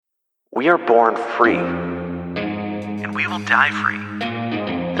We are born free. And we will die free.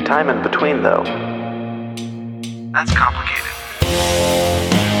 The time in between, though, that's complicated.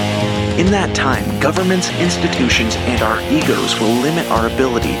 In that time, governments, institutions, and our egos will limit our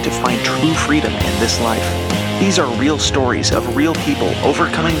ability to find true freedom in this life. These are real stories of real people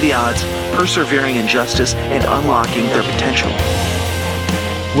overcoming the odds, persevering in justice, and unlocking their potential.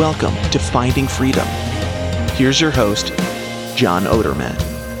 Welcome to Finding Freedom. Here's your host, John Odermatt.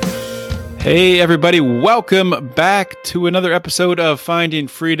 Hey everybody, welcome back to another episode of Finding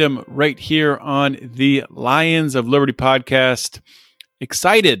Freedom right here on the Lions of Liberty podcast.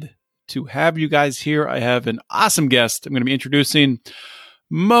 Excited to have you guys here. I have an awesome guest I'm going to be introducing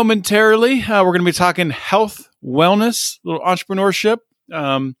momentarily. We're going to be talking health, wellness, a little entrepreneurship,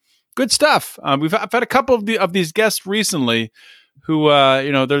 good stuff. I've had a couple of these guests recently who,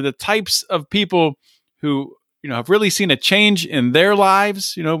 they're the types of people who, have really seen a change in their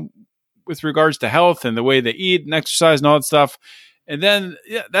lives, with regards to health and the way they eat and exercise and all that stuff. And then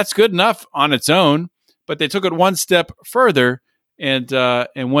that's good enough on its own, but they took it one step further and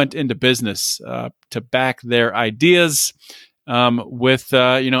went into business to back their ideas with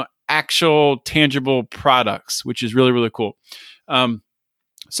actual tangible products, which is really, really cool.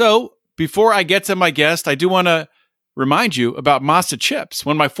 So before I get to my guest, I do want to remind you about Masa Chips,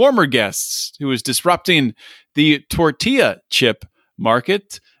 one of my former guests who is disrupting the tortilla chip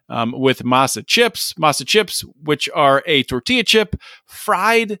market. With Masa Chips. Masa Chips, which are a tortilla chip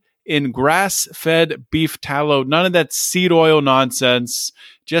fried in grass-fed beef tallow. None of that seed oil nonsense.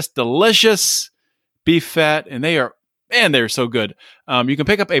 Just delicious beef fat, and they're so good. You can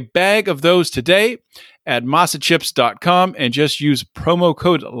pick up a bag of those today at masachips.com and just use promo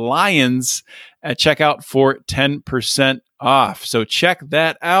code LIONS at checkout for 10% off. So check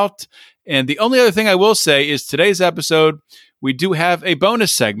that out. And the only other thing I will say is today's episode, we do have a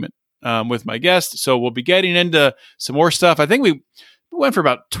bonus segment with my guest. So we'll be getting into some more stuff. I think we went for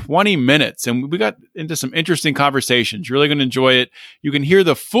about 20 minutes and we got into some interesting conversations. You're really going to enjoy it. You can hear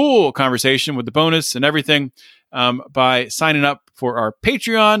the full conversation with the bonus and everything by signing up for our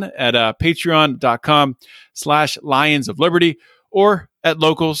Patreon at patreon.com/Lions of Liberty or at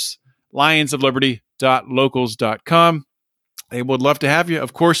locals, lionsofliberty.locals.com. They would love to have you.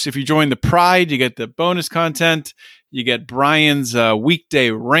 Of course, if you join the Pride, you get the bonus content. You get Brian's weekday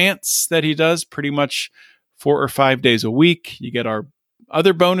rants that he does pretty much 4 or 5 days a week. You get our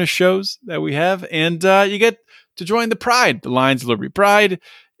other bonus shows that we have. And you get to join the Pride, the Lions of Liberty Pride.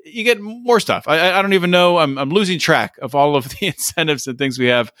 You get more stuff. I don't even know. I'm losing track of all of the incentives and things we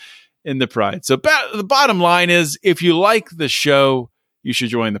have in the Pride. So the bottom line is, if you like the show, you should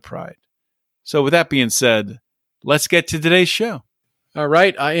join the Pride. So with that being said, let's get to today's show. All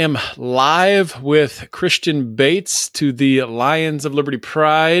right, I am live with Christian Bates to the Lions of Liberty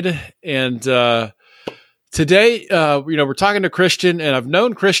Pride, and today, we're talking to Christian, and I've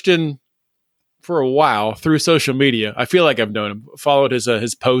known Christian for a while through social media. I feel like I've known him, followed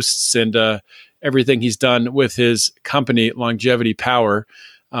his posts and everything he's done with his company, Longevity Power,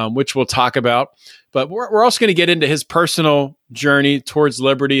 which we'll talk about. But we're also going to get into his personal journey towards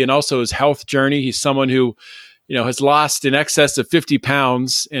liberty and also his health journey. He's someone who has lost in excess of 50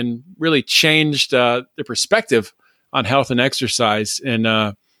 pounds and really changed the perspective on health and exercise in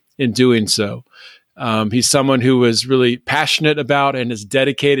doing so. He's someone who is really passionate about and has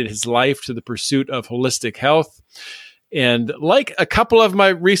dedicated his life to the pursuit of holistic health. And like a couple of my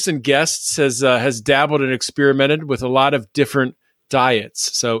recent guests, has dabbled and experimented with a lot of different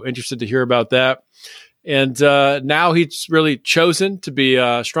diets. So interested to hear about that. And now he's really chosen to be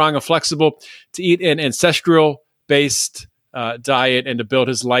strong and flexible, to eat an ancestral-based diet and to build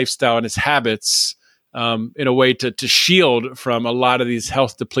his lifestyle and his habits in a way to shield from a lot of these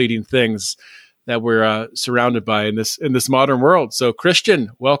health-depleting things that we're surrounded by in this modern world. So,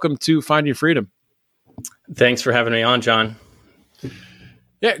 Christian, welcome to Finding Freedom. Thanks for having me on, John.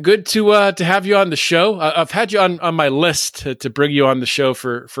 Yeah, good to have you on the show. I've had you on my list to bring you on the show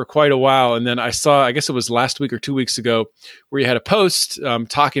for quite a while. And then I saw, I guess it was last week or 2 weeks ago, where you had a post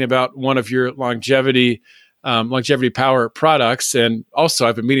talking about one of your longevity power products. And also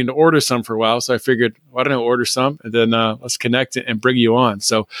I've been meaning to order some for a while. So I figured, why don't I order some? And then let's connect and bring you on.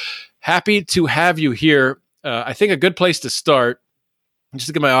 So happy to have you here. I think a good place to start, just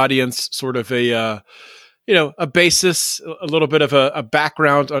to give my audience sort of a basis, a little bit of a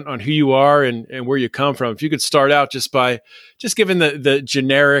background on who you are and where you come from. If you could start out just giving the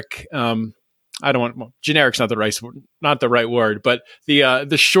generic, generic's not the right word, but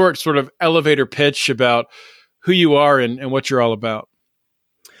the short sort of elevator pitch about who you are and what you're all about.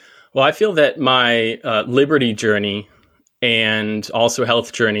 Well, I feel that my liberty journey and also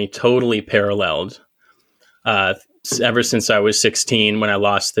health journey totally paralleled. Ever since I was 16, when I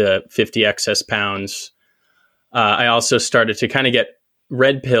lost the 50 excess pounds, I also started to kind of get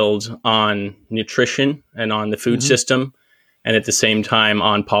red pilled on nutrition and on the food system, and at the same time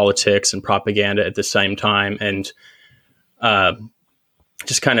on politics and propaganda at the same time, and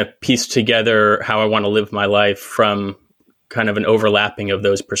just kind of pieced together how I want to live my life from kind of an overlapping of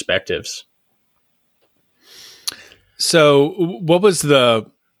those perspectives. So what was the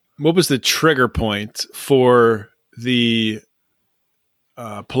trigger point for the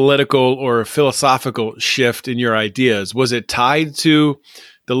political or philosophical shift in your ideas? Was it tied to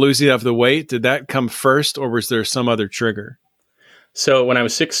the losing of the weight? Did that come first, or was there some other trigger? So when I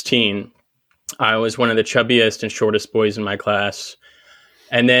was 16, I was one of the chubbiest and shortest boys in my class.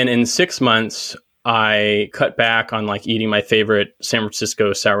 And then in 6 months, I cut back on like eating my favorite San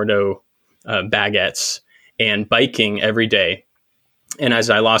Francisco sourdough baguettes and biking every day. And as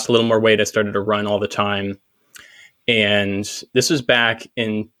I lost a little more weight, I started to run all the time. And this was back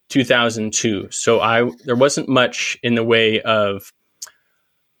in 2002. So there wasn't much in the way of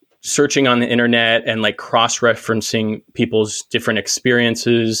searching on the internet and like cross-referencing people's different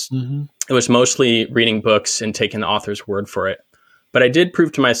experiences. It was mostly reading books and taking the author's word for it. But I did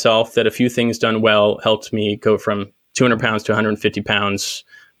prove to myself that a few things done well helped me go from 200 pounds to 150 pounds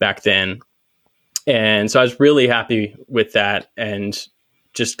back then. And so I was really happy with that and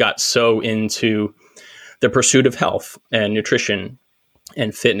just got so into the pursuit of health and nutrition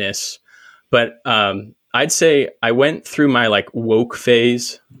and fitness. But I'd say I went through my like woke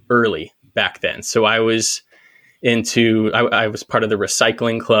phase early back then. So I was I was part of the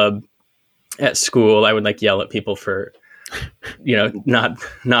recycling club at school. I would like yell at people for, not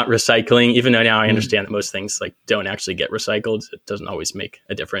recycling, even though now I understand that most things like don't actually get recycled. It doesn't always make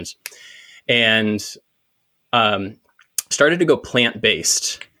a difference. And started to go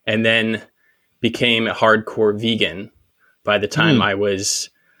plant-based, and then became a hardcore vegan by the time I was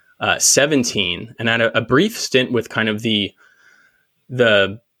 17, and I had a brief stint with kind of the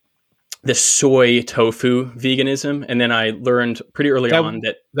soy tofu veganism, and then I learned pretty early on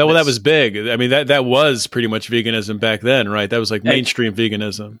that was big. I mean, that was pretty much veganism back then, right? That was like mainstream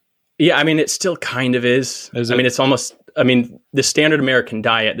veganism. Yeah, I mean, it still kind of is. I mean, it's almost. I mean, the standard American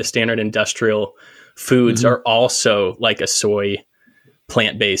diet, the standard industrial foods are also like a soy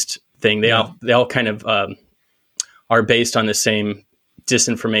plant-based thing. They all kind of are based on the same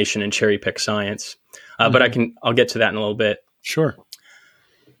disinformation and cherry pick science. But I'll get to that in a little bit. Sure.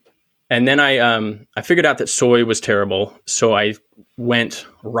 And then I figured out that soy was terrible, so I went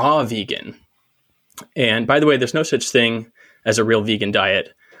raw vegan. And by the way, there's no such thing as a real vegan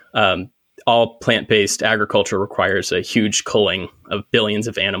diet. All plant-based agriculture requires a huge culling of billions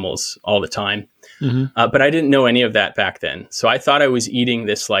of animals all the time. But I didn't know any of that back then. So I thought I was eating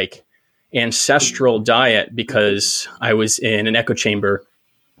this like ancestral diet because I was in an echo chamber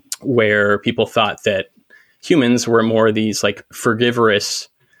where people thought that humans were more these like frugivorous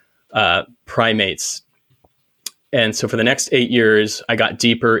primates. And so for the next 8 years, I got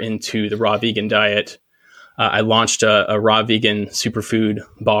deeper into the raw vegan diet. I launched a raw vegan superfood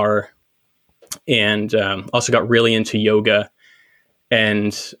bar, and also got really into yoga.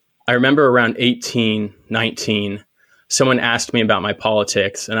 And I remember around 18, 19, someone asked me about my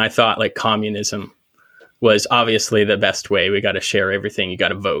politics, and I thought like communism was obviously the best way. We got to share everything. You got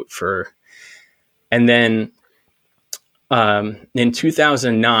to vote for. And then in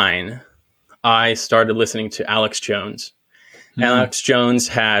 2009, I started listening to Alex Jones. Alex Jones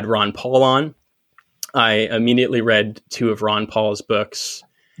had Ron Paul on. I immediately read 2 of Ron Paul's books.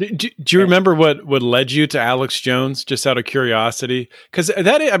 Do you remember what led you to Alex Jones, just out of curiosity? Because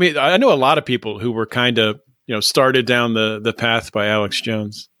I know a lot of people who were kind of, started down the path by Alex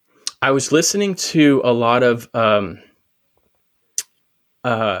Jones. I was listening to a lot of,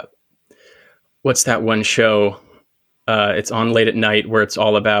 what's that one show? It's on late at night where it's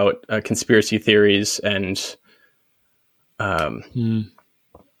all about conspiracy theories, and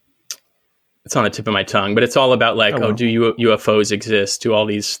it's on the tip of my tongue, but it's all about like, do UFOs exist? Do all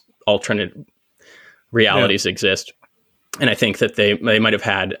these alternate realities exist? And I think that they might have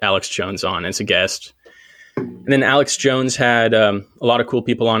had Alex Jones on as a guest. And then Alex Jones had a lot of cool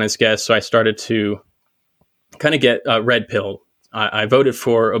people on as guests. So I started to kind of get red pill. I voted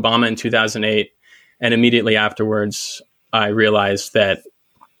for Obama in 2008. And immediately afterwards, I realized that,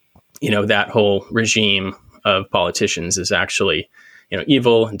 that whole regime of politicians is actually,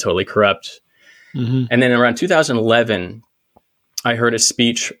 evil and totally corrupt. And then around 2011, I heard a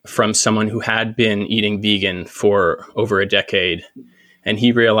speech from someone who had been eating vegan for over a decade. And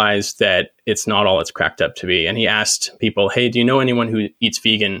he realized that it's not all it's cracked up to be. And he asked people, hey, do you know anyone who eats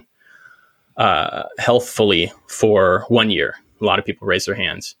vegan healthfully for 1 year? A lot of people raise their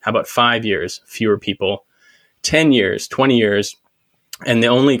hands. How about 5 years? Fewer people. 10 years, 20 years. And the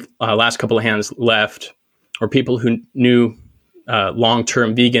only last couple of hands left were people who knew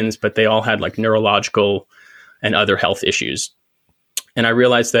long-term vegans, but they all had like neurological and other health issues. And I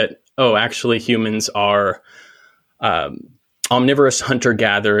realized that, actually humans are omnivorous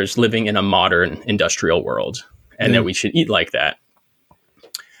hunter-gatherers living in a modern industrial world, and that we should eat like that.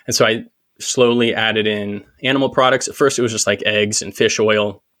 And so I slowly added in animal products. At first, it was just like eggs and fish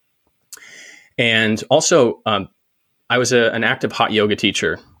oil. And also, I was an active hot yoga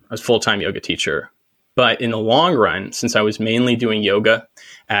teacher. I was a full-time yoga teacher. But in the long run, since I was mainly doing yoga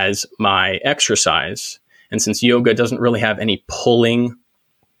as my exercise, and since yoga doesn't really have any pulling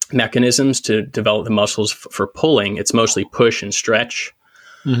mechanisms to develop the muscles for pulling, it's mostly push and stretch.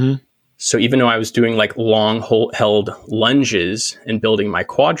 Mm-hmm. So even though I was doing like long held lunges and building my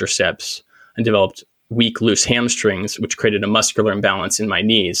quadriceps, I developed weak, loose hamstrings, which created a muscular imbalance in my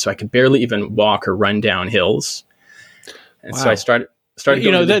knees. So I could barely even walk or run down hills. And so I started going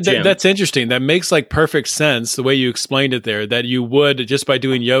to the gym. That's interesting. That makes like perfect sense the way you explained it there, that you would, just by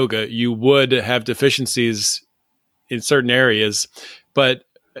doing yoga, you would have deficiencies in certain areas. But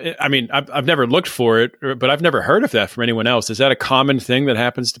I mean, I've never looked for it, but I've never heard of that from anyone else. Is that a common thing that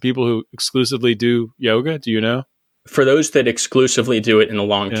happens to people who exclusively do yoga? Do you know? For those that exclusively do it in the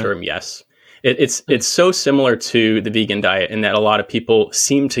long term, yes. It's so similar to the vegan diet in that a lot of people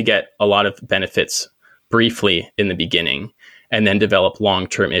seem to get a lot of benefits briefly in the beginning and then develop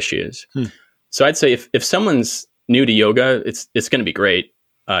long-term issues. So I'd say if someone's new to yoga, it's going to be great.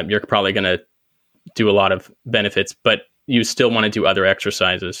 You're probably going to do a lot of benefits, but you still want to do other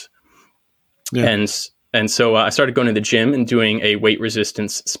exercises. Yeah. And so I started going to the gym and doing a weight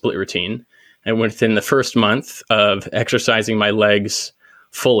resistance split routine. And within the first month of exercising my legs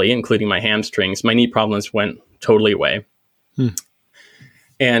fully, including my hamstrings, my knee problems went totally away.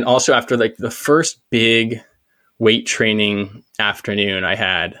 And also after like the first big weight training afternoon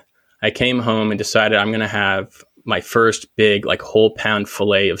I came home and decided I'm going to have my first big like whole pound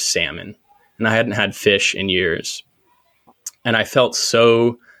fillet of salmon. And I hadn't had fish in years. And I felt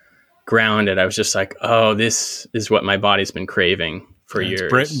so grounded. I was just like, this is what my body's been craving for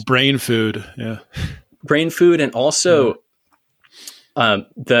years. Brain food. Yeah. Brain food. And also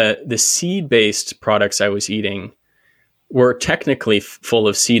the seed-based products I was eating were technically full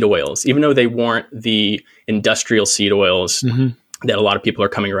of seed oils, even though they weren't the industrial seed oils that a lot of people are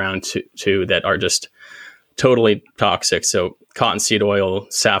coming around to that are just totally toxic. So cottonseed oil,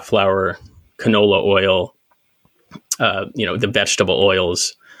 safflower, canola oil, the vegetable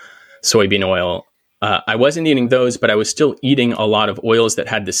oils, soybean oil. I wasn't eating those, but I was still eating a lot of oils that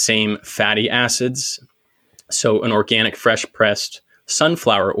had the same fatty acids. So an organic, fresh pressed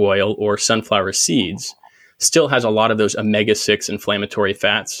sunflower oil or sunflower seeds still has a lot of those omega-6 inflammatory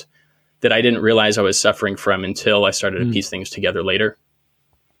fats that I didn't realize I was suffering from until I started to piece things together later.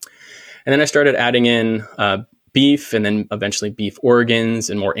 And then I started adding in beef and then eventually beef organs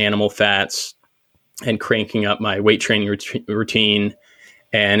and more animal fats and cranking up my weight training routine.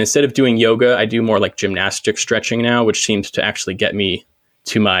 And instead of doing yoga, I do more like gymnastic stretching now, which seems to actually get me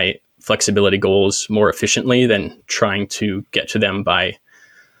to my flexibility goals more efficiently than trying to get to them by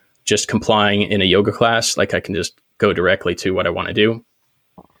just complying in a yoga class. Like I can just go directly to what I want to do.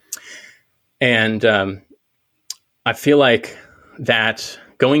 And I feel like that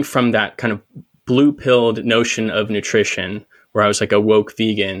going from that kind of blue-pilled notion of nutrition, where I was like a woke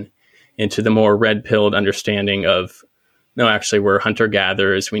vegan, into the more red-pilled understanding of, no, actually, we're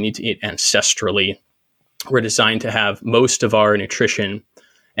hunter-gatherers. We need to eat ancestrally. We're designed to have most of our nutrition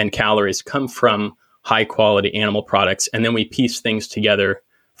and calories come from high-quality animal products, and then we piece things together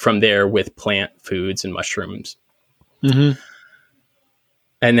from there with plant foods and mushrooms. And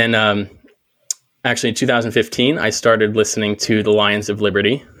then actually in 2015, I started listening to the Lions of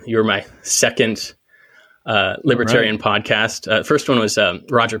Liberty. You were my second libertarian podcast. First one was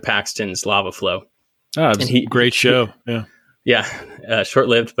Roger Paxton's Lava Flow. It's a great show.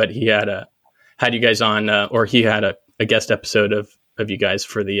 Short-lived, but he had you guys on, or he had a guest episode of you guys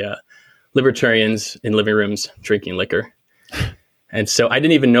for the libertarians in living rooms drinking liquor. And so I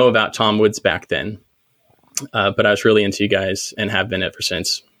didn't even know about Tom Woods back then, but I was really into you guys and have been ever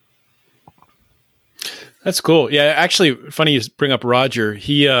since. That's cool. Yeah, actually, funny you bring up Roger.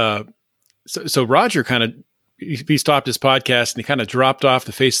 He so Roger kind of he stopped his podcast and he kind of dropped off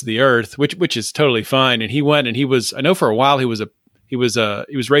the face of the earth, which is totally fine. And he went and he was, I know for a while he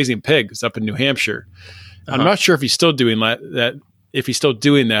was raising pigs up in New Hampshire. I'm not sure if he's still doing that if he's still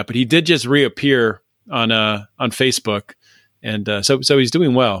doing that, but he did just reappear on Facebook, and so he's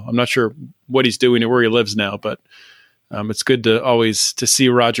doing well. I'm not sure what he's doing or where he lives now, but it's good to see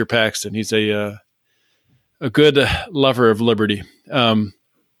Roger Paxton. He's a good lover of liberty.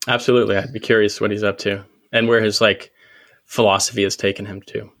 Absolutely, I'd be curious what he's up to and where his philosophy has taken him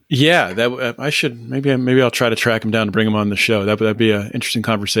to. Yeah, that I should maybe I'll try to track him down and bring him on the show. That'd be an interesting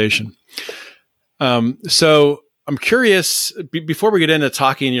conversation. So I'm curious before we get into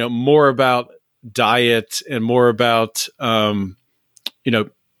talking, more about diet and more about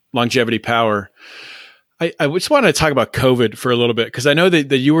longevity power. I just want to talk about COVID for a little bit, because I know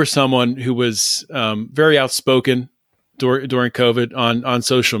that you were someone who was very outspoken during COVID on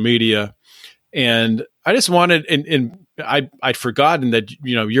social media, and I just wanted, and I'd forgotten that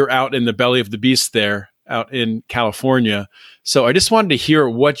you're out in the belly of the beast there, out in California. So I just wanted to hear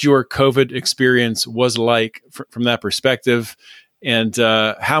what your COVID experience was like from that perspective, and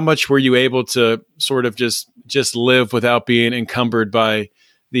how much were you able to sort of just live without being encumbered by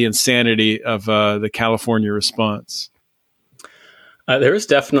the insanity of the California response? There is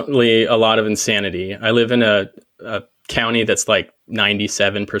definitely a lot of insanity. I live in a county that's like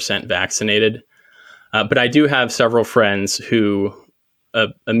 97% vaccinated. But I do have several friends who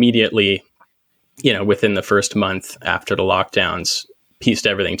immediately, within the first month after the lockdowns, pieced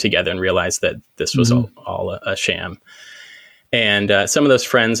everything together and realized that this was all a sham. And some of those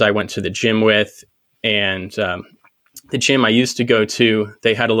friends I went to the gym with, and the gym I used to go to,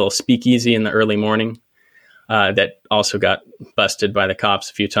 they had a little speakeasy in the early morning that also got busted by the cops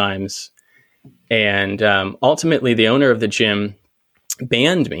a few times. And ultimately, the owner of the gym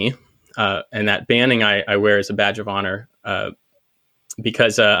banned me. And that banning I wear as a badge of honor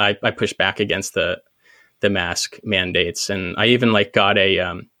because I push back against the mask mandates. And I even got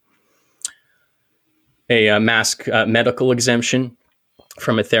a mask medical exemption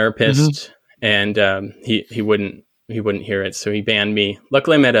from a therapist, and he wouldn't hear it. So he banned me.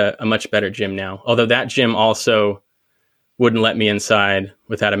 Luckily, I'm at a much better gym now, although that gym also wouldn't let me inside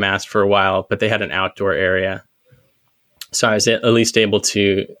without a mask for a while, but they had an outdoor area. So I was at least able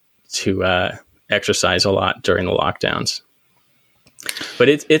to exercise a lot during the lockdowns. But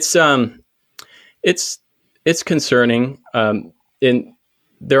it's concerning.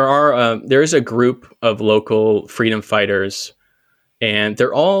 There is a group of local freedom fighters, and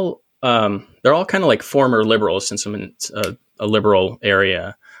they're all kind of like former liberals, since I'm in a liberal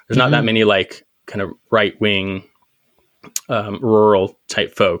area. There's not that many kind of right wing rural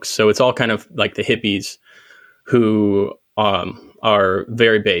type folks. So it's all kind of like the hippies who are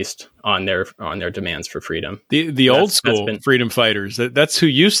very based on their demands for freedom. The old school freedom fighters. That's who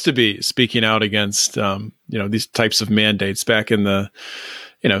used to be speaking out against these types of mandates back in the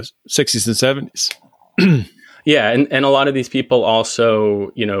 60s and 70s. Yeah, and a lot of these people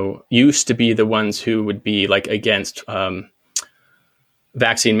also used to be the ones who would be against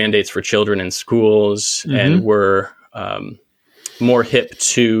vaccine mandates for children in schools, and were more hip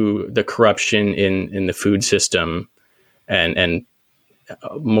to the corruption in the food system, and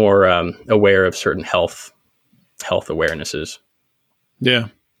more aware of certain health awarenesses. Yeah.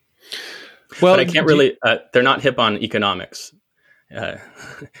 Well, but I can't really. They're not hip on economics. That's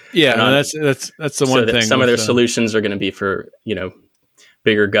the one thing. Some of their solutions are going to be for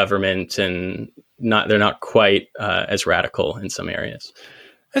bigger government, and they're not quite as radical in some areas.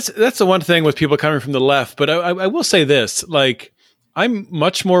 That's the one thing with people coming from the left. But I will say this: I'm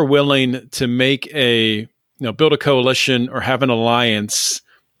much more willing to make build a coalition or have an alliance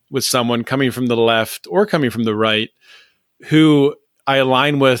with someone coming from the left or coming from the right who I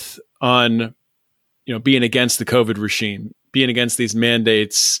align with on, being against the COVID regime, being against these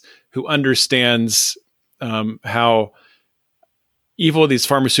mandates, who understands how evil these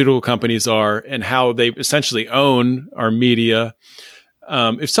pharmaceutical companies are and how they essentially own our media.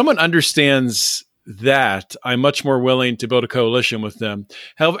 If someone understands that, I'm much more willing to build a coalition with them.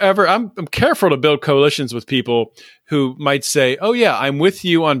 However, I'm careful to build coalitions with people who might say, "Oh yeah, I'm with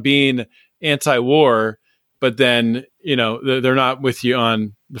you on being anti-war," but then they're not with you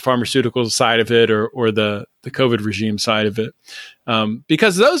on the pharmaceutical side of it or the COVID regime side of it,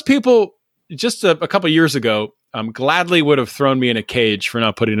 because those people just a couple of years ago gladly would have thrown me in a cage for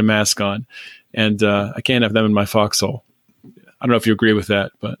not putting a mask on, and I can't have them in my foxhole. I don't know if you agree with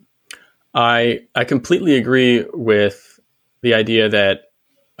that, but. I completely agree with the idea that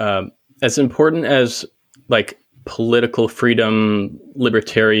as important as political freedom,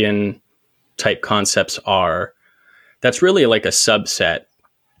 libertarian type concepts are, that's really a subset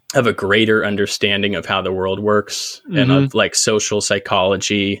of a greater understanding of how the world works, and of social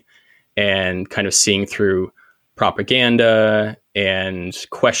psychology, and kind of seeing through propaganda and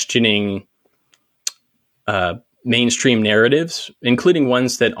questioning mainstream narratives, including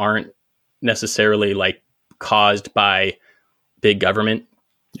ones that aren't necessarily like caused by big government.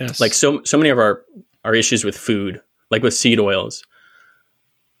 Yes. Like so many of our issues with food, like with seed oils,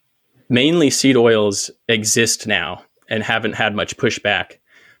 mainly seed oils exist now and haven't had much pushback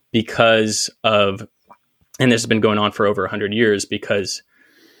because of, and this has been going on for over 100 years, because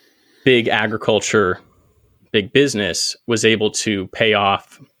big agriculture, big business was able to pay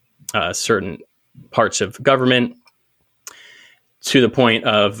off certain parts of government to the point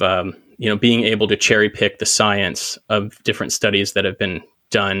of being able to cherry pick the science of different studies that have been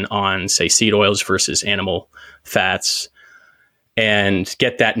done on, say, seed oils versus animal fats, and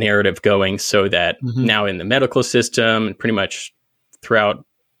get that narrative going so that now in the medical system and pretty much throughout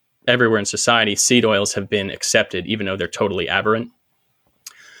everywhere in society, seed oils have been accepted, even though they're totally aberrant.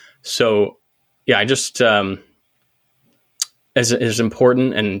 So, yeah, I just as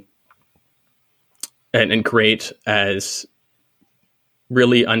important and great as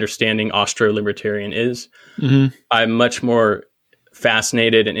really understanding Austro-libertarian is, I'm much more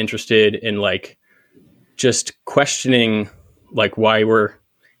fascinated and interested in like just questioning like why we're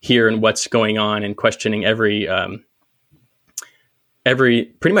here and what's going on, and questioning every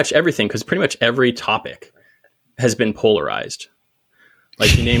pretty much everything, because pretty much every topic has been polarized.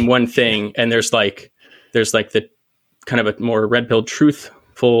 Like you name one thing and there's like the kind of a more red-pilled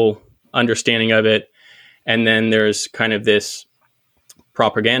truthful understanding of it, and then there's kind of this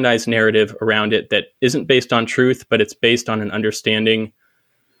propagandized narrative around it that isn't based on truth, but it's based on an understanding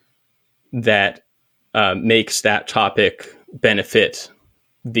that makes that topic benefit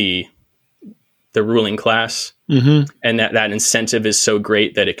the ruling class, and that incentive is so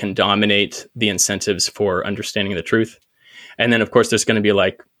great that it can dominate the incentives for understanding the truth. And then, of course, there's going to be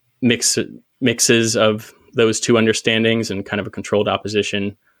like mixes of those two understandings and kind of a controlled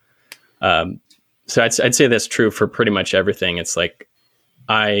opposition. So I'd say that's true for pretty much everything. It's like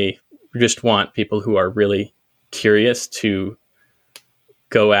I just want people who are really curious to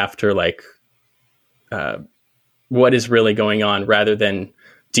go after like what is really going on, rather than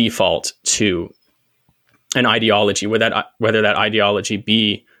default to an ideology, whether that ideology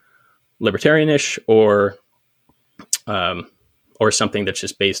be libertarianish or something that's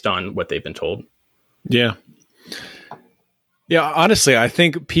just based on what they've been told. Yeah. Yeah. Honestly, I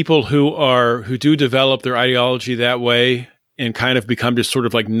think people who do develop their ideology that way and kind of become just sort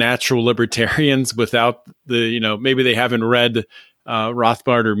of like natural libertarians without the, maybe they haven't read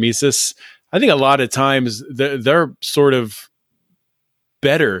Rothbard or Mises. I think a lot of times they're sort of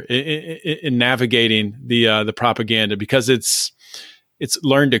better in navigating the propaganda, because it's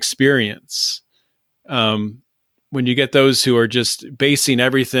learned experience. When you get those who are just basing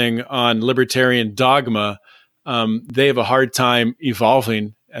everything on libertarian dogma, they have a hard time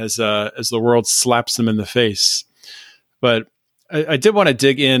evolving as the world slaps them in the face. But I did want to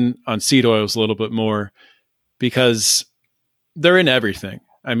dig in on seed oils a little bit more, because they're in everything.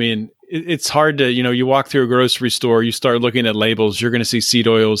 I mean, it's hard to, you walk through a grocery store, you start looking at labels, you're going to see seed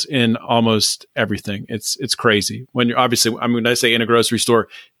oils in almost everything. It's crazy. When you're obviously, when I say in a grocery store,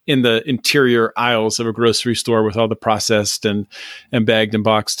 in the interior aisles of a grocery store with all the processed and bagged and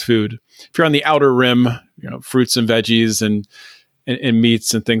boxed food. If you're on the outer rim, fruits and veggies and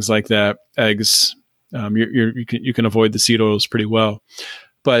meats and things like that, eggs, you can avoid the seed oils pretty well.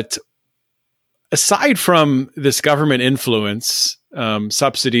 But aside from this government influence,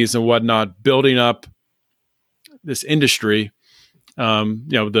 subsidies and whatnot, building up this industry,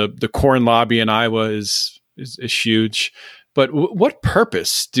 the corn lobby in Iowa is huge. But what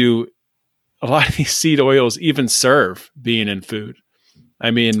purpose do a lot of these seed oils even serve being in food?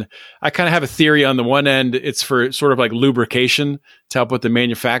 I mean, I kind of have a theory. On the one end, it's for sort of like lubrication to help with the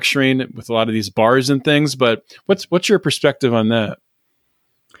manufacturing with a lot of these bars and things. But what's your perspective on that?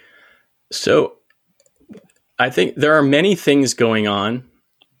 So I think there are many things going on,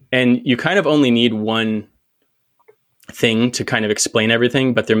 and you kind of only need one thing to kind of explain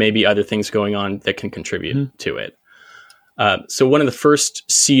everything, but there may be other things going on that can contribute to it. So one of the first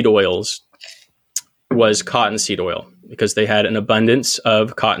seed oils was cottonseed oil, because they had an abundance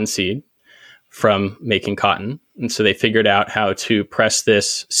of cottonseed from making cotton. And so they figured out how to press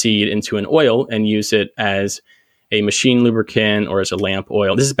this seed into an oil and use it as a machine lubricant or as a lamp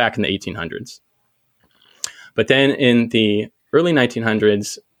oil. This is back in the 1800s. But then in the early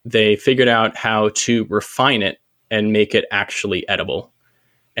 1900s, they figured out how to refine it and make it actually edible.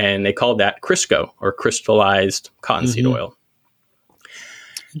 And they called that Crisco, or crystallized cottonseed oil.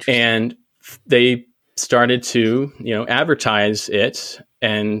 And they started to, advertise it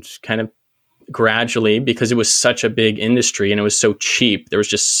and kind of gradually, because it was such a big industry and it was so cheap, there was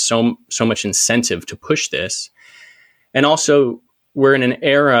just so much incentive to push this. And also, we're in an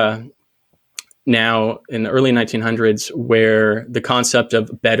era now in the early 1900s where the concept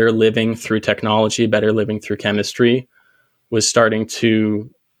of better living through technology, better living through chemistry was starting to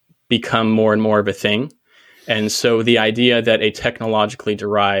become more and more of a thing. And so the idea that a technologically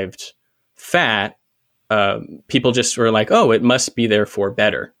derived fat, people just were like, oh, it must be therefore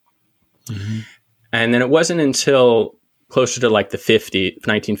better. Mm-hmm. And then it wasn't until closer to like the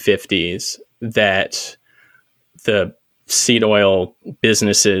 1950s that the seed oil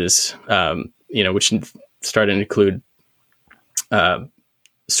businesses, which started to include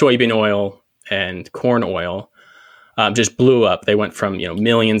soybean oil and corn oil, just blew up. They went from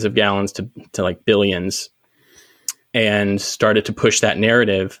millions of gallons to like billions, and started to push that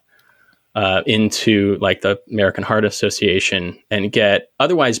narrative into like the American Heart Association and get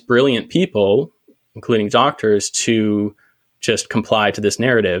otherwise brilliant people, including doctors, to just comply to this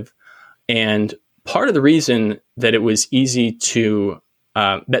narrative. And part of the reason that it was easy to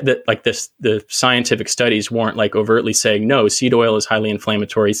the scientific studies weren't like overtly saying, no, seed oil is highly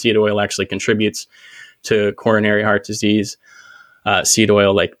inflammatory. Seed oil actually contributes to coronary heart disease. Seed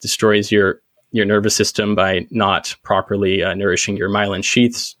oil like destroys your nervous system by not properly nourishing your myelin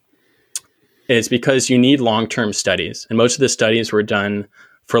sheaths. It's because you need long-term studies. And most of the studies were done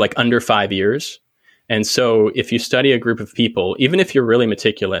for like under 5 years. And so if you study a group of people, even if you're really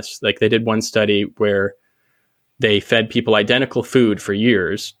meticulous, like they did one study where they fed people identical food for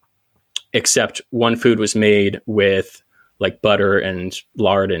years, except one food was made with like butter and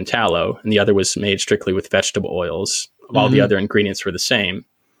lard and tallow, and the other was made strictly with vegetable oils. All the other ingredients were the same.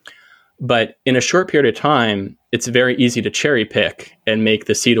 But in a short period of time, it's very easy to cherry pick and make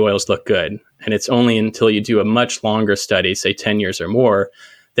the seed oils look good. And it's only until you do a much longer study, say 10 years or more,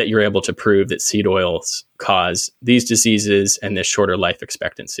 that you're able to prove that seed oils cause these diseases and this shorter life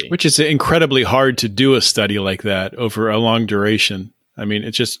expectancy. Which is incredibly hard to do a study like that over a long duration. I mean,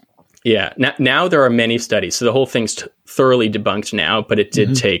 it's just... Yeah. Now there are many studies. So the whole thing's thoroughly debunked now, but it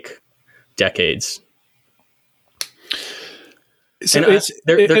did take decades. So and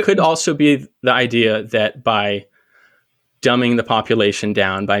there could also be the idea that by dumbing the population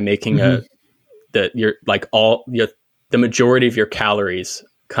down, by making the majority of your calories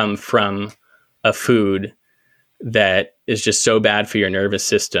come from a food that is just so bad for your nervous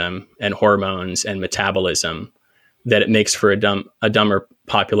system and hormones and metabolism that it makes for a dumber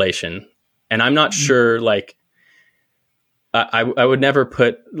population. And I'm not sure, like, I would never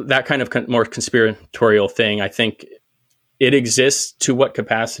put that kind of more conspiratorial thing. I think it exists to what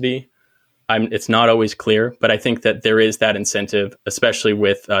capacity. It's not always clear, but I think that there is that incentive, especially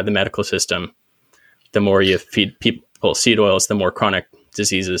with the medical system. The more you feed people seed oils, the more chronic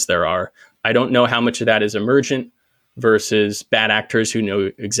diseases there are. I don't know how much of that is emergent versus bad actors who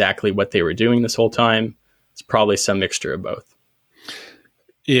know exactly what they were doing this whole time. It's probably some mixture of both.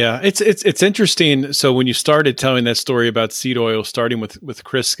 Yeah, it's interesting. So when you started telling that story about seed oil, starting with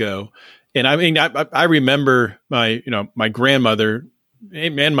Crisco, and I mean, I remember my grandmother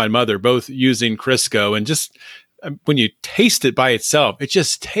and my mother both using Crisco, and just when you taste it by itself, it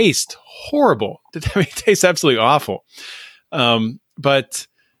just tastes horrible. I mean, it tastes absolutely awful. But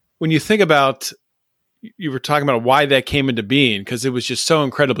when you think about, you were talking about why that came into being, because it was just so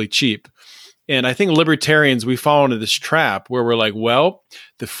incredibly cheap. And I think libertarians, we fall into this trap where we're like, well,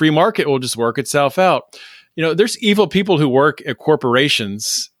 the free market will just work itself out. There's evil people who work at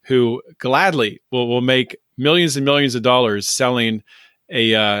corporations who gladly will make millions and millions of dollars selling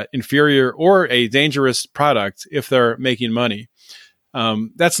a inferior or a dangerous product if they're making money.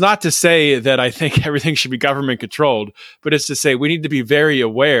 That's not to say that I think everything should be government controlled, but it's to say we need to be very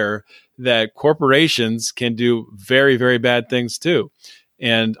aware that corporations can do very, very bad things too.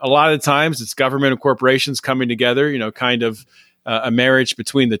 And a lot of times it's government and corporations coming together, kind of a marriage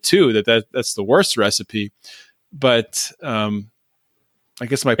between the two, that's the worst recipe. But I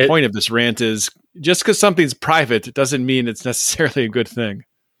guess my point of this rant is just because something's private, it doesn't mean it's necessarily a good thing.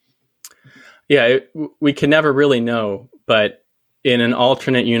 Yeah, we can never really know. But in an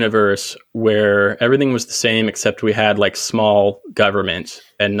alternate universe where everything was the same, except we had like small government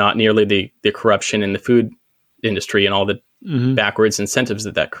and not nearly the corruption in the food industry and all the backwards incentives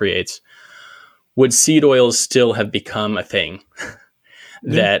that creates, would seed oils still have become a thing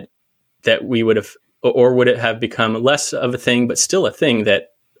that we would have, or would it have become less of a thing, but still a thing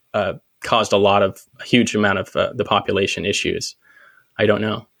that caused a huge amount of the population issues? I don't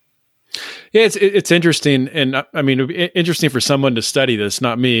know. Yeah, it's interesting. And I mean, it'd be interesting for someone to study this,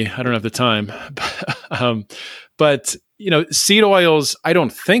 not me. I don't have the time. But seed oils, I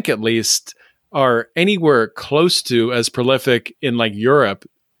don't think at least, are anywhere close to as prolific in like Europe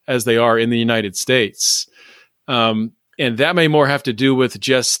as they are in the United States. And that may more have to do with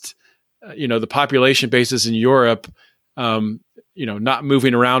just, the population bases in Europe, not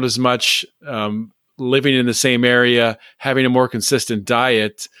moving around as much, living in the same area, having a more consistent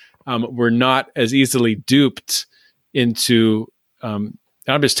diet. We're not as easily duped into, I'm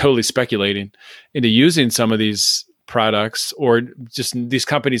just totally speculating, into using some of these products, or just these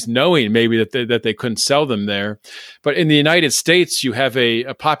companies knowing maybe that they couldn't sell them there. But in the United States, you have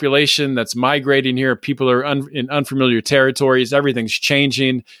a population that's migrating here. People are in unfamiliar territories. Everything's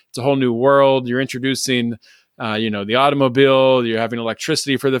changing. It's a whole new world. You're introducing, the automobile. You're having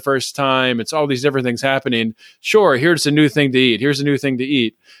electricity for the first time. It's all these different things happening. Sure, here's a new thing to eat. Here's a new thing to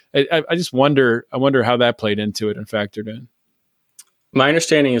eat. I just wonder. I wonder how that played into it and factored in. My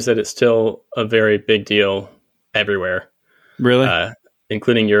understanding is that it's still a very big deal everywhere, really,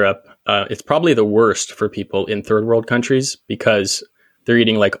 including Europe. It's probably the worst for people in third world countries because they're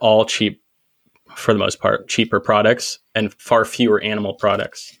eating like all cheap, for the most part, cheaper products and far fewer animal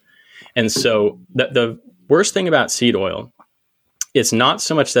products. And so the worst thing about seed oil is not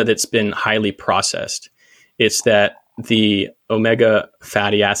so much that it's been highly processed. It's that the omega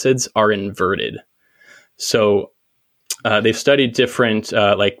fatty acids are inverted. So they've studied different,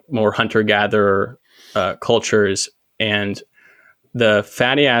 like more hunter-gatherer cultures, and the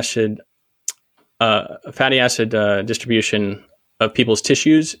fatty acid distribution of people's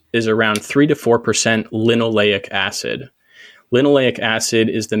tissues is around 3 to 4% linoleic acid. Linoleic acid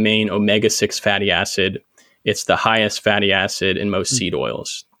is the main omega-6 fatty acid. It's the highest fatty acid in most seed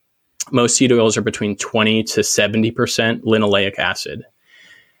oils. Most seed oils are between 20 to 70% linoleic acid.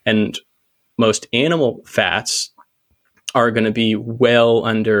 And most animal fats are going to be well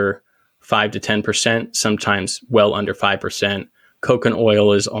under 5 to 10%, sometimes well under 5%. Coconut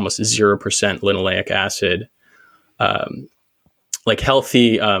oil is almost 0% linoleic acid. Like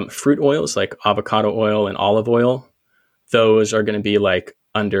healthy fruit oils like avocado oil and olive oil, those are going to be like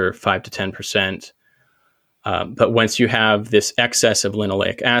under 5 to 10%. But once you have this excess of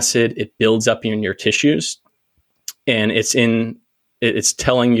linoleic acid, it builds up in your tissues, and it's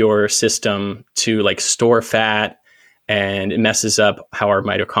telling your system to like store fat, and it messes up how our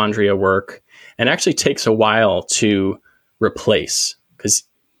mitochondria work, and actually takes a while to replace. Because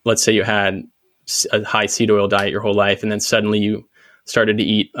let's say you had a high seed oil diet your whole life, and then suddenly you started to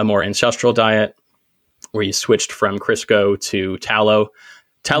eat a more ancestral diet where you switched from Crisco to tallow.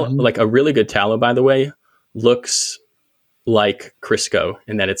 Like a really good tallow, by the way, looks like Crisco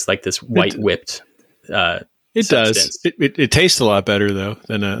in that it's like this white whipped it substance. Does. It tastes a lot better though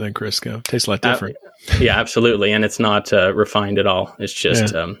than Crisco. It tastes a lot different. Yeah, absolutely, and it's not refined at all. It's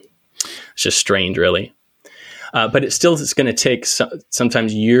just strained, really. But it still is going to take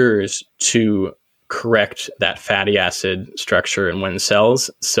sometimes years to correct that fatty acid structure in one's cells,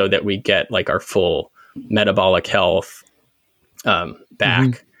 so that we get like our full metabolic health back.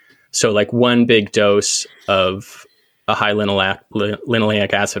 Mm-hmm. So, like one big dose of a high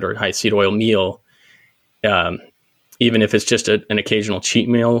linoleic acid or high seed oil meal, even if it's just an occasional cheat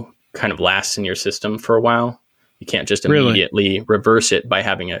meal, kind of lasts in your system for a while. You can't just immediately reverse it by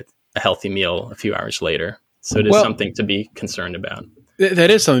having a healthy meal a few hours later. So it is something to be concerned about. That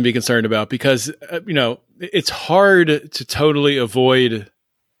is something to be concerned about because, it's hard to totally avoid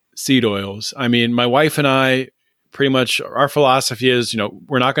seed oils. I mean, my wife and I, pretty much our philosophy is,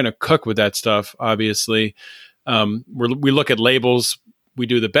 we're not going to cook with that stuff, obviously. We look at labels. We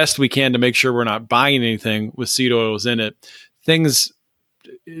do the best we can to make sure we're not buying anything with seed oils in it.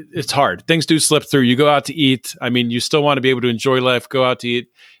 It's hard. Things do slip through. You go out to eat. I mean, you still want to be able to enjoy life, go out to eat,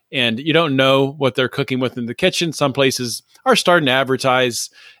 and you don't know what they're cooking with in the kitchen. Some places are starting to advertise,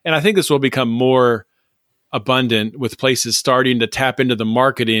 and I think this will become more abundant with places starting to tap into the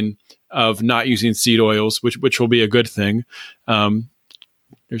marketing of not using seed oils, which will be a good thing.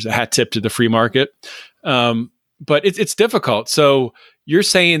 There's a hat tip to the free market. But it's difficult. So you're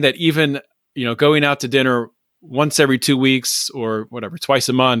saying that even, going out to dinner once every 2 weeks or whatever, twice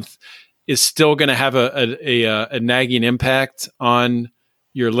a month is still going to have a nagging impact on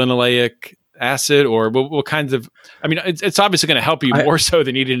your linoleic acid, or what kinds of, it's obviously going to help you more so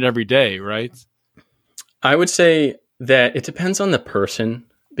than eating it every day, right? I would say that it depends on the person,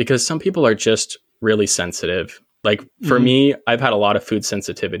 because some people are just really sensitive. Like for me, I've had a lot of food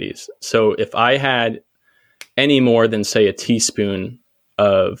sensitivities. So if I had any more than say a teaspoon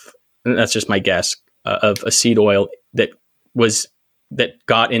of, and that's just my guess, of a seed oil that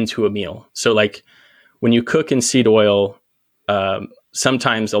got into a meal. So like when you cook in seed oil,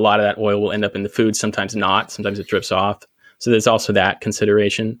 sometimes a lot of that oil will end up in the food, sometimes not, sometimes it drips off. So there's also that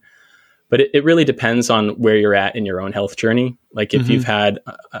consideration. But it really depends on where you're at in your own health journey. Like if you've had,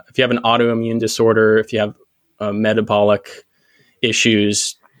 if you have an autoimmune disorder, if you have metabolic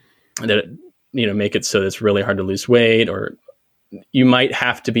issues that, make it so that it's really hard to lose weight, or you might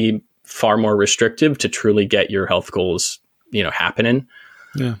have to be far more restrictive to truly get your health goals, happening.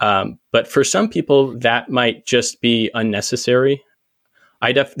 Yeah. But for some people that might just be unnecessary.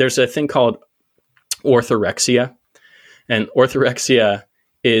 There's a thing called orthorexia, and orthorexia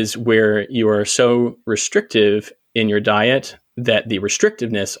is where you are so restrictive in your diet that the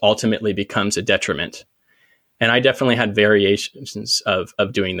restrictiveness ultimately becomes a detriment. And I definitely had variations of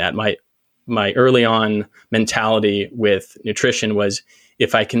doing that. My early on mentality with nutrition was,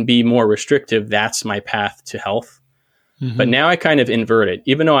 if I can be more restrictive, that's my path to health. Mm-hmm. But now I kind of invert it,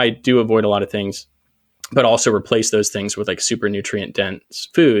 even though I do avoid a lot of things, but also replace those things with like super nutrient dense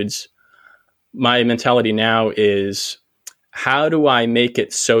foods. My mentality now is, how do I make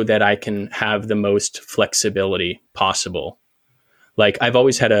it so that I can have the most flexibility possible? Like I've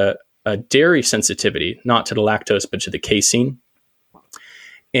always had a dairy sensitivity, not to the lactose, but to the casein.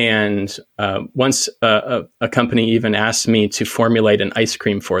 And once a company even asked me to formulate an ice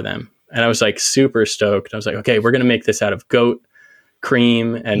cream for them. And I was like super stoked. I was like, okay, we're going to make this out of goat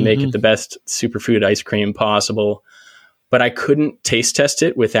cream and make it the best superfood ice cream possible. But I couldn't taste test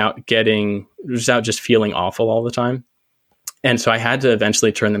it without just feeling awful all the time. And so I had to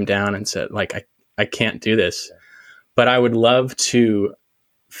eventually turn them down and said, like, I can't do this. But I would love to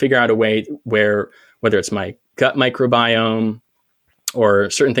figure out a way where, whether it's my gut microbiome or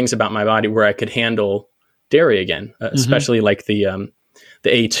certain things about my body, where I could handle dairy again, especially like the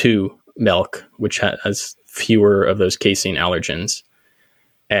A2 milk, which has fewer of those casein allergens.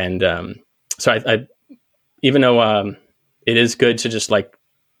 And so I even though it is good to just like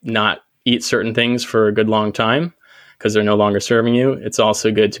not eat certain things for a good long time because they're no longer serving you, it's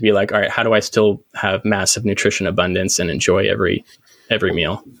also good to be like, all right, how do I still have massive nutrition abundance and enjoy every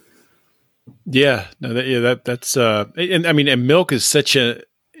meal? Yeah, no, that's and I mean, and milk is such a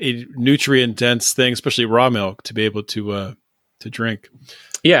nutrient dense thing, especially raw milk, to be able to drink.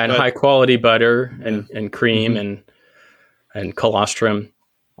 Yeah, and high quality butter and cream and colostrum.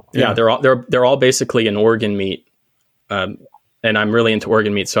 Yeah, they're all basically an organ meat, and I'm really into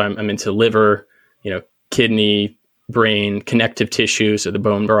organ meat, so I'm into liver, kidney, brain, connective tissue, so the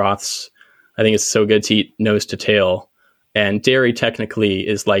bone broths. I think it's so good to eat nose to tail, and dairy technically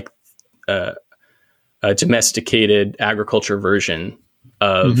is like a domesticated agriculture version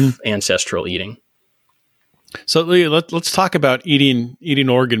of ancestral eating. So Lee, let's talk about eating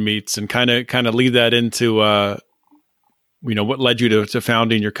organ meats and kind of lead that into what led you to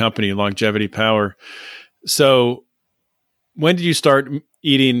founding your company, Longevity Power. So when did you start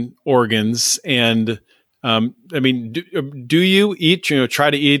eating organs? And I mean, do you eat, try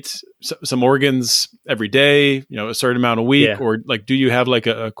to eat some organs every day, a certain amount a week, or like, do you have like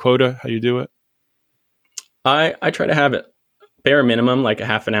a quota, how you do it? I try to have it bare minimum, like a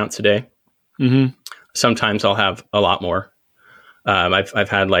half an ounce a day. Mm-hmm. Sometimes I'll have a lot more. I've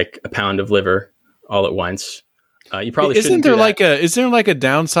had like a pound of liver all at once. You probably isn't there like a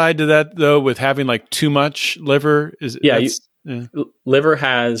downside to that though, with having like too much liver? Liver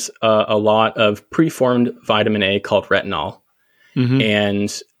has a lot of preformed vitamin A called retinol,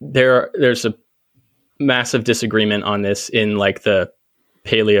 and there's a massive disagreement on this in like the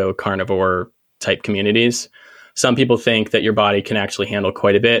paleo carnivore type communities. Some people think that your body can actually handle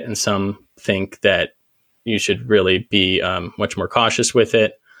quite a bit, and some think that you should really be much more cautious with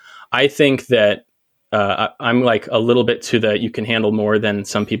it. I think that I'm like a little bit to you can handle more than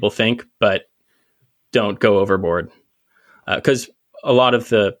some people think, but don't go overboard. Because a lot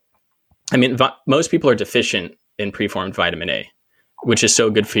of most people are deficient in preformed vitamin A, which is so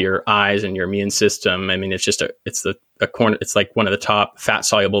good for your eyes and your immune system. I mean, it's like one of the top fat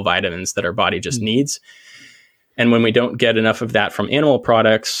soluble vitamins that our body just needs. And when we don't get enough of that from animal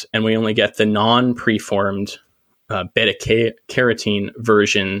products, and we only get the non-preformed beta carotene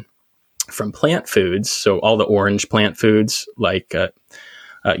version from plant foods, so all the orange plant foods like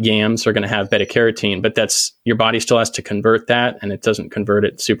yams are going to have beta carotene, but your body still has to convert that, and it doesn't convert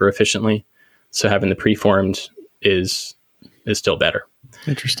it super efficiently. So having the preformed is still better.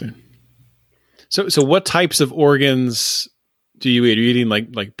 Interesting. So what types of organs do you eat? Are you eating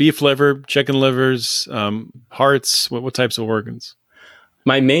like beef liver, chicken livers, hearts? What types of organs?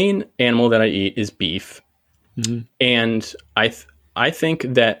 My main animal that I eat is beef. Mm-hmm. And I think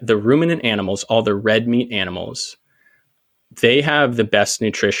that the ruminant animals, all the red meat animals, they have the best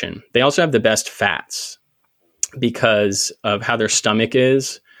nutrition. They also have the best fats because of how their stomach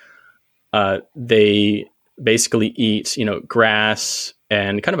is. They basically eat, grass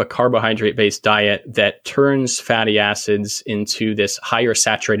and kind of a carbohydrate-based diet that turns fatty acids into this higher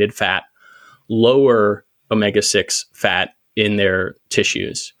saturated fat, lower omega-6 fat in their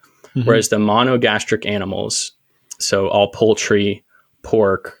tissues. Mm-hmm. Whereas the monogastric animals, so all poultry,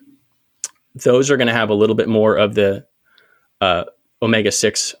 pork, those are going to have a little bit more of the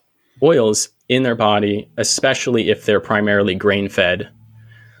omega-6 oils in their body, especially if they're primarily grain-fed.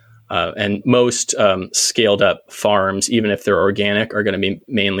 And most scaled up farms, even if they're organic, are going to be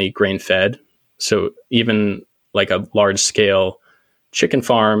mainly grain fed. So even like a large scale chicken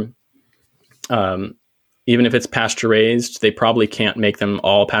farm, even if it's pasture raised, they probably can't make them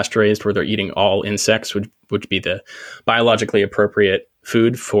all pasture raised where they're eating all insects, would be the biologically appropriate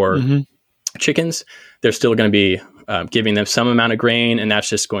food for chickens. They're still going to be giving them some amount of grain, and that's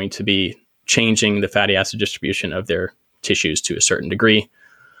just going to be changing the fatty acid distribution of their tissues to a certain degree.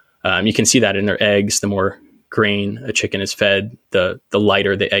 You can see that in their eggs. The more grain a chicken is fed, the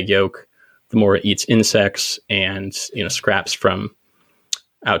lighter the egg yolk, the more it eats insects and scraps from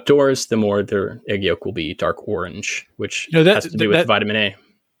outdoors, the more their egg yolk will be dark orange, which has to do with vitamin A.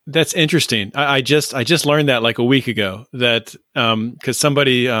 That's interesting. I just learned that like a week ago, that because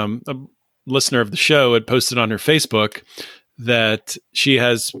somebody, a listener of the show, had posted on her Facebook that she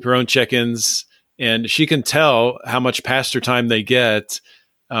has her own chickens and she can tell how much pasture time they get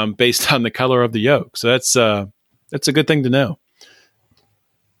based on the color of the yolk. So that's a good thing to know.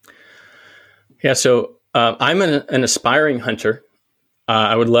 Yeah. So I'm an aspiring hunter.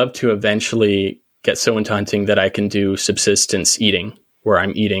 I would love to eventually get so into hunting that I can do subsistence eating, where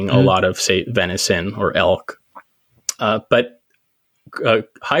I'm eating a lot of, say, venison or elk. But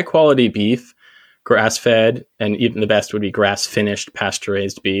high quality beef, grass fed, and even the best would be grass finished, pasture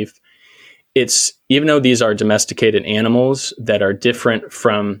raised beef. It's, even though these are domesticated animals that are different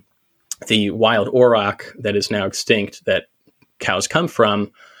from the wild auroch that is now extinct that cows come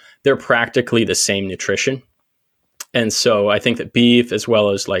from, they're practically the same nutrition. And so I think that beef, as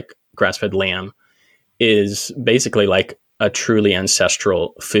well as like grass-fed lamb, is basically like a truly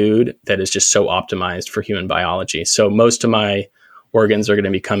ancestral food that is just so optimized for human biology. So most of my organs are going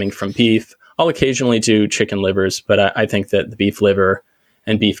to be coming from beef. I'll occasionally do chicken livers, but I think that the beef liver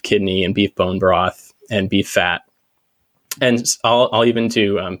and beef kidney and beef bone broth and beef fat, and I'll even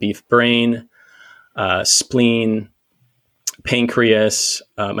do beef brain, spleen, pancreas.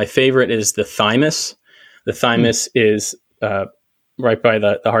 My favorite is the thymus. The thymus is right by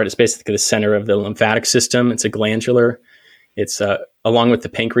the heart. It's basically the center of the lymphatic system. It's a glandular. It's along with the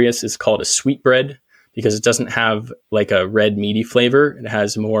pancreas, is called a sweetbread because it doesn't have like a red meaty flavor. It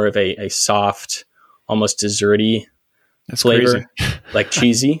has more of a soft, almost desserty flavor, like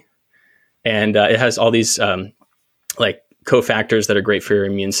cheesy. And it has all these like cofactors that are great for your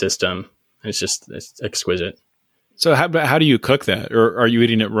immune system. It's exquisite. So how do you cook that, or are you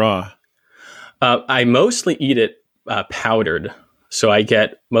eating it raw? I mostly eat it powdered. So I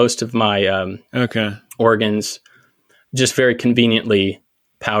get most of my organs just very conveniently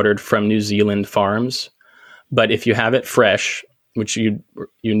powdered from New Zealand farms. But if you have it fresh, which you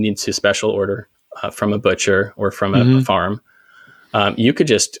need to special order from a butcher or from a farm, you could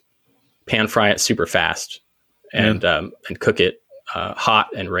just pan fry it super fast and cook it hot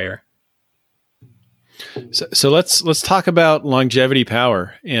and rare. So let's talk about Longevity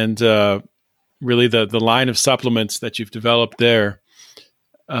Power and really the line of supplements that you've developed there.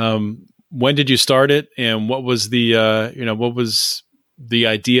 When did you start it, and what was the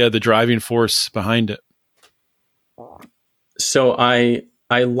idea, the driving force behind it? So I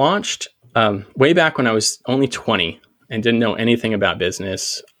launched way back when I was only 20 and didn't know anything about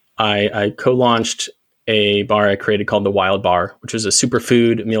business. I co-launched a bar I created called the Wild Bar, which was a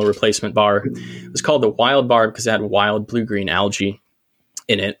superfood meal replacement bar. It was called the Wild Bar because it had wild blue-green algae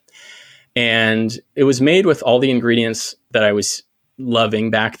in it. And it was made with all the ingredients that I was loving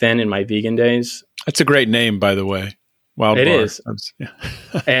back then in my vegan days. That's a great name, by the way. Wild Bar. It is.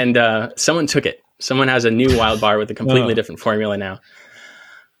 And someone took it. Someone has a new Wild Bar with a completely different formula now.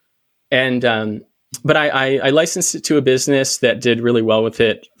 And but I licensed it to a business that did really well with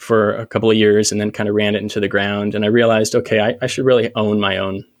it for a couple of years and then kind of ran it into the ground. And I realized, okay, I should really own my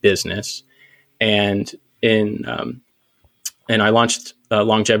own business. And I launched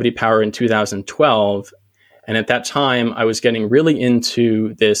Longevity Power in 2012. And at that time, I was getting really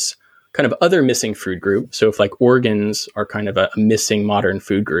into this kind of other missing food group. So if like organs are kind of a missing modern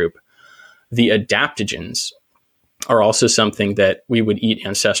food group, the adaptogens are also something that we would eat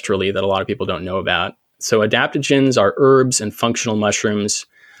ancestrally that a lot of people don't know about. So adaptogens are herbs and functional mushrooms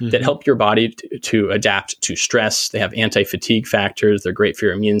that help your body to adapt to stress. They have anti-fatigue factors. They're great for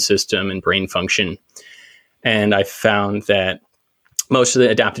your immune system and brain function. And I found that most of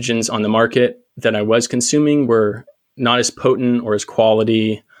the adaptogens on the market that I was consuming were not as potent or as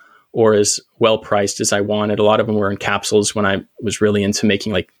quality or as well priced as I wanted. A lot of them were in capsules when I was really into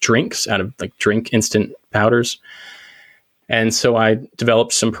making like drinks out of like drink instant powders. And so I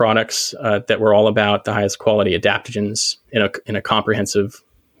developed some products that were all about the highest quality adaptogens in a comprehensive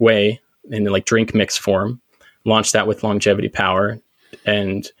way, in like drink mix form. Launched that with Longevity Power,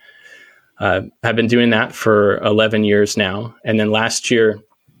 and I've been doing that for 11 years now. And then last year,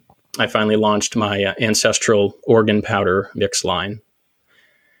 I finally launched my Ancestral Organ Powder mix line.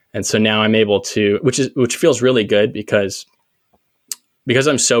 And so now I'm able to, which feels really good because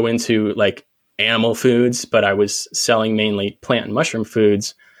I'm so into like animal foods, but I was selling mainly plant and mushroom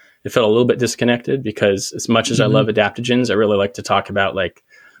foods. It felt a little bit disconnected because as much as I love adaptogens, I really like to talk about like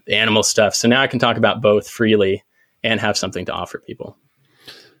the animal stuff. So now I can talk about both freely and have something to offer people.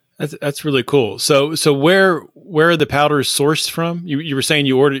 That's really cool. So where are the powders sourced from? You were saying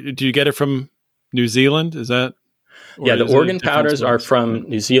you ordered, do you get it from New Zealand? Is that? Yeah, the organ powders are from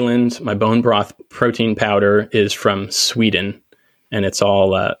New Zealand. My bone broth protein powder is from Sweden, and it's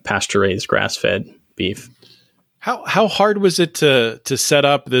all pasture-raised, grass-fed beef. How hard was it to set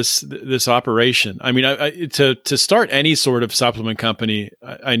up this operation? I mean, to start any sort of supplement company,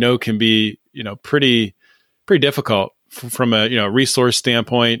 I know can be pretty difficult from a resource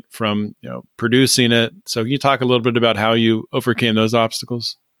standpoint, from producing it. So can you talk a little bit about how you overcame those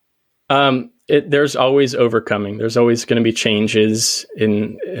obstacles? There's always overcoming. There's always going to be changes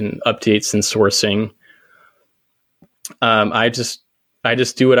in updates and sourcing. I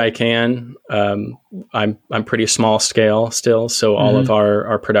just do what I can. I'm pretty small scale still, so all of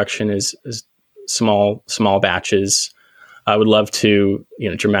our production is small batches. I would love to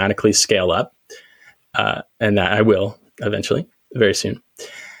dramatically scale up, and that I will eventually, very soon.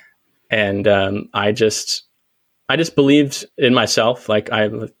 And I just believed in myself. Like I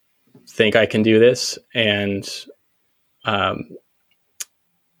think I can do this, and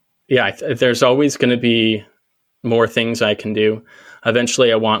there's always going to be more things I can do.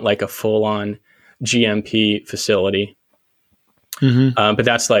 Eventually I want like a full-on GMP facility. But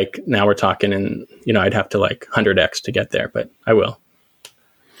that's like, now we're talking, and I'd have to like 100x to get there, but I will.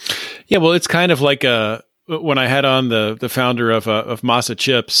 Yeah. Well, it's kind of like when I had on the founder of Masa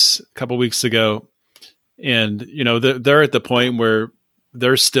Chips a couple weeks ago, and, they're at the point where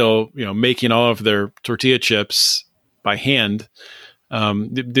they're still, making all of their tortilla chips by hand.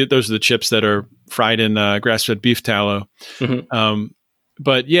 Those are the chips that are fried in grass-fed beef tallow.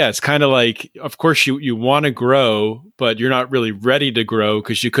 But yeah, it's kind of like, of course you want to grow, but you're not really ready to grow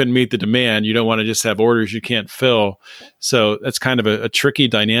because you couldn't meet the demand. You don't want to just have orders you can't fill. So that's kind of a tricky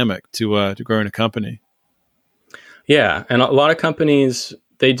dynamic to growing a company. Yeah. And a lot of companies,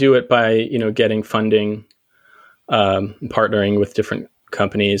 they do it by, getting funding, partnering with different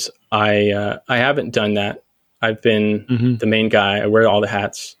companies. I haven't done that. I've been the main guy. I wear all the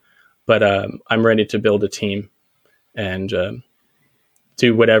hats, but I'm ready to build a team and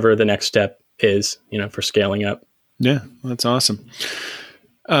do whatever the next step is, for scaling up. Yeah, that's awesome.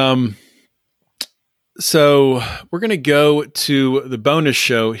 So we're going to go to the bonus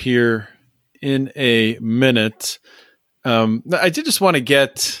show here in a minute. I did just want to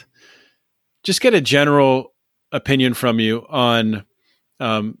get a general opinion from you on,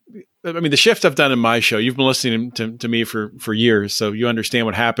 the shift I've done in my show. You've been listening to me for years, so you understand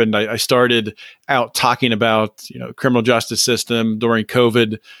what happened. I started out talking about criminal justice system during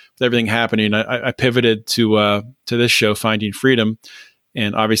COVID, with everything happening. I pivoted to this show, Finding Freedom,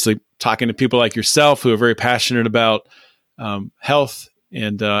 and obviously talking to people like yourself who are very passionate about health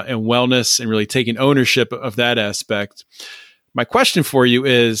and wellness, and really taking ownership of that aspect. My question for you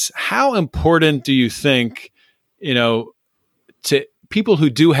is, how important do you think, to people who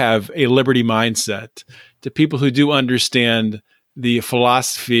do have a liberty mindset, to people who do understand the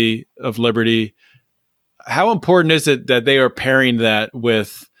philosophy of liberty, how important is it that they are pairing that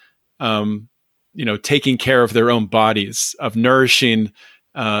with, taking care of their own bodies, of nourishing,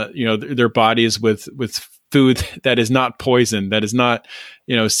 their bodies with food that is not poison, that is not,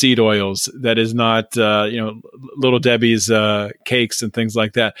 seed oils, that is not, Little Debbie's cakes and things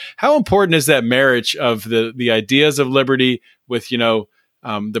like that. How important is that marriage of the ideas of liberty with,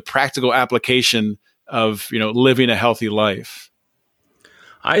 the practical application of, living a healthy life?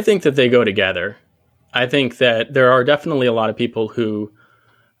 I think that they go together. I think that there are definitely a lot of people who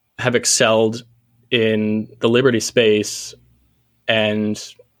have excelled in the liberty space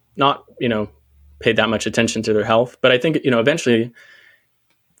and not, paid that much attention to their health. But I think, eventually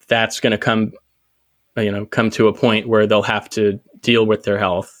that's going to come to a point where they'll have to deal with their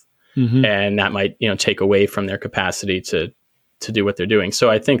health. And that might, take away from their capacity to to do what they're doing. So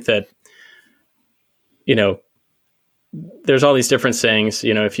I think that, there's all these different sayings.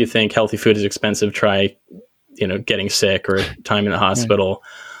 If you think healthy food is expensive, try, getting sick or time in the hospital.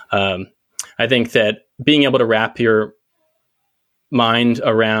 I think that being able to wrap your mind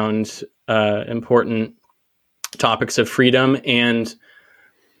around important topics of freedom and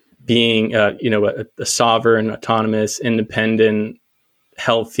being, a sovereign, autonomous, independent,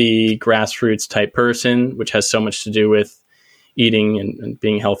 healthy, grassroots type person, which has so much to do with eating and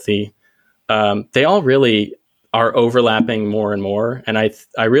being healthy. They all really are overlapping more and more. And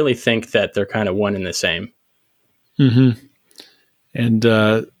I really think that they're kind of one and the same. Mm-hmm. And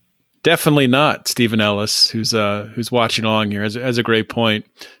definitely not Stephen Ellis, who's watching along here, has a great point.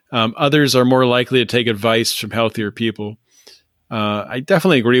 Others are more likely to take advice from healthier people. I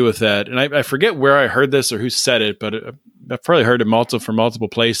definitely agree with that. And I forget where I heard this or who said it, but I've probably heard it from multiple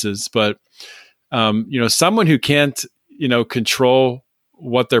places. But, someone who can't, control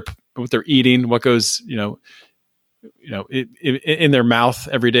what they're eating, what goes, in their mouth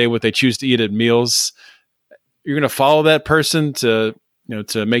every day, what they choose to eat at meals, you're going to follow that person to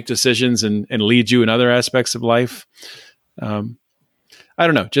make decisions and lead you in other aspects of life. I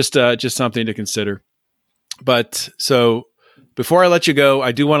don't know, just something to consider. But so before I let you go,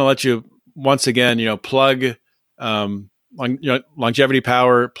 I do want to let you once again, plug, Longevity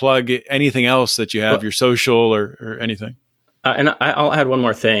Power, plug anything else that you have, your social or anything. And I'll add one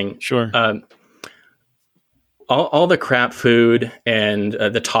more thing. Sure. All the crap food and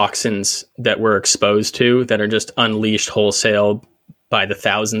the toxins that we're exposed to that are just unleashed wholesale by the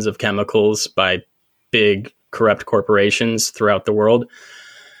thousands of chemicals by big corrupt corporations throughout the world.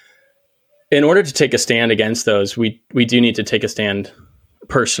 In order to take a stand against those, we do need to take a stand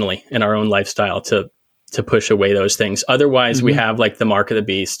personally in our own lifestyle to push away those things. Otherwise, we have like the mark of the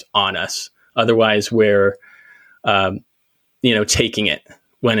beast on us. Otherwise, we're taking it,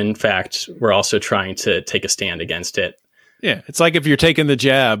 when in fact we're also trying to take a stand against it. Yeah, it's like if you're taking the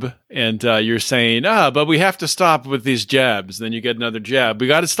jab and you're saying, but we have to stop with these jabs. Then you get another jab. We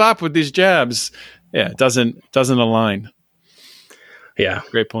got to stop with these jabs. Yeah, it doesn't align. Yeah,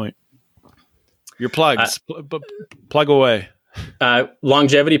 great point. Your plugs, plug away.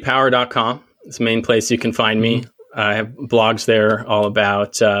 LongevityPower.com is the main place you can find me. I have blogs there all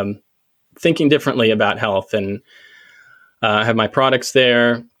about thinking differently about health, and I have my products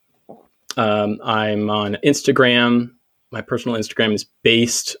there. I'm on Instagram. My personal Instagram is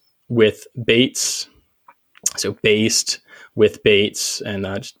Based with Bates. So Based with Bates, and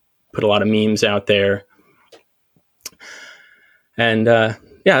just put a lot of memes out there. And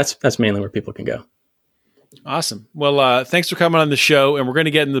that's mainly where people can go. Awesome. Well, thanks for coming on the show, and we're going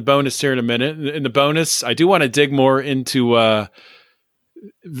to get in the bonus here in a minute. In the bonus, I do want to dig more into how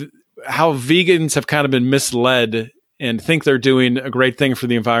vegans have kind of been misled and think they're doing a great thing for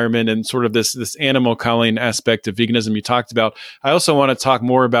the environment, and sort of this animal culling aspect of veganism you talked about. I also want to talk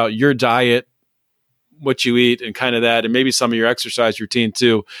more about your diet, what you eat, and kind of that, and maybe some of your exercise routine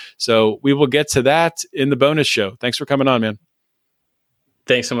too. So we will get to that in the bonus show. Thanks for coming on, man.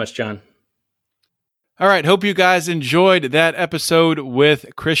 Thanks so much, John. All right. Hope you guys enjoyed that episode with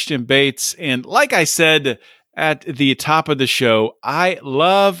Christian Bates. And like I said at the top of the show, I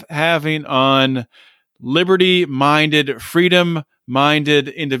love having on liberty-minded, freedom-minded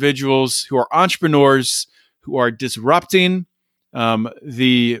individuals who are entrepreneurs, who are disrupting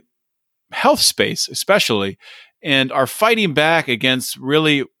the health space, especially, and are fighting back against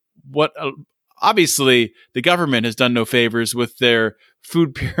really what obviously the government has done no favors with their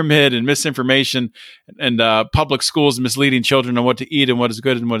food pyramid and misinformation and public schools misleading children on what to eat and what is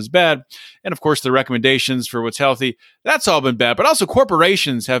good and what is bad. And of course, the recommendations for what's healthy, that's all been bad. But also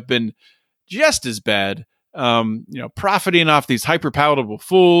corporations have been just as bad, profiting off these hyper palatable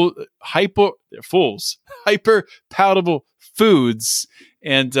foods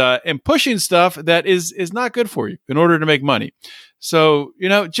and pushing stuff that is not good for you in order to make money. So,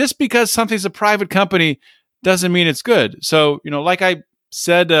 just because something's a private company doesn't mean it's good. So, like I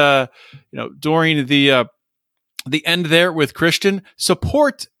said, during the end there with Christian,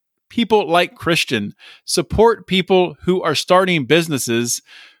 support people like Christian, support people who are starting businesses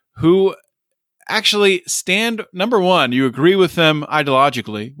who actually stand, number one, you agree with them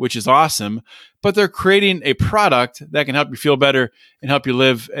ideologically, which is awesome, but they're creating a product that can help you feel better and help you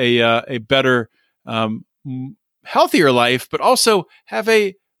live a better, healthier life, but also have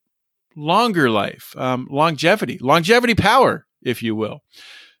a longer life, longevity power, if you will.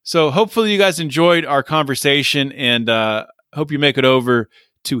 So hopefully you guys enjoyed our conversation, and hope you make it over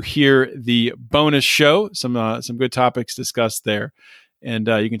to hear the bonus show. Some good topics discussed there. And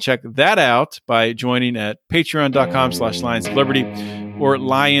you can check that out by joining at patreon.com/Lions of Liberty or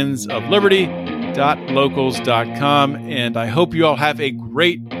lionsofliberty.locals.com. And I hope you all have a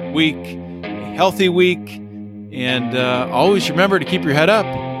great week, a healthy week, and always remember to keep your head up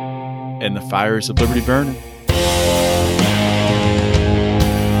and the fires of liberty burning.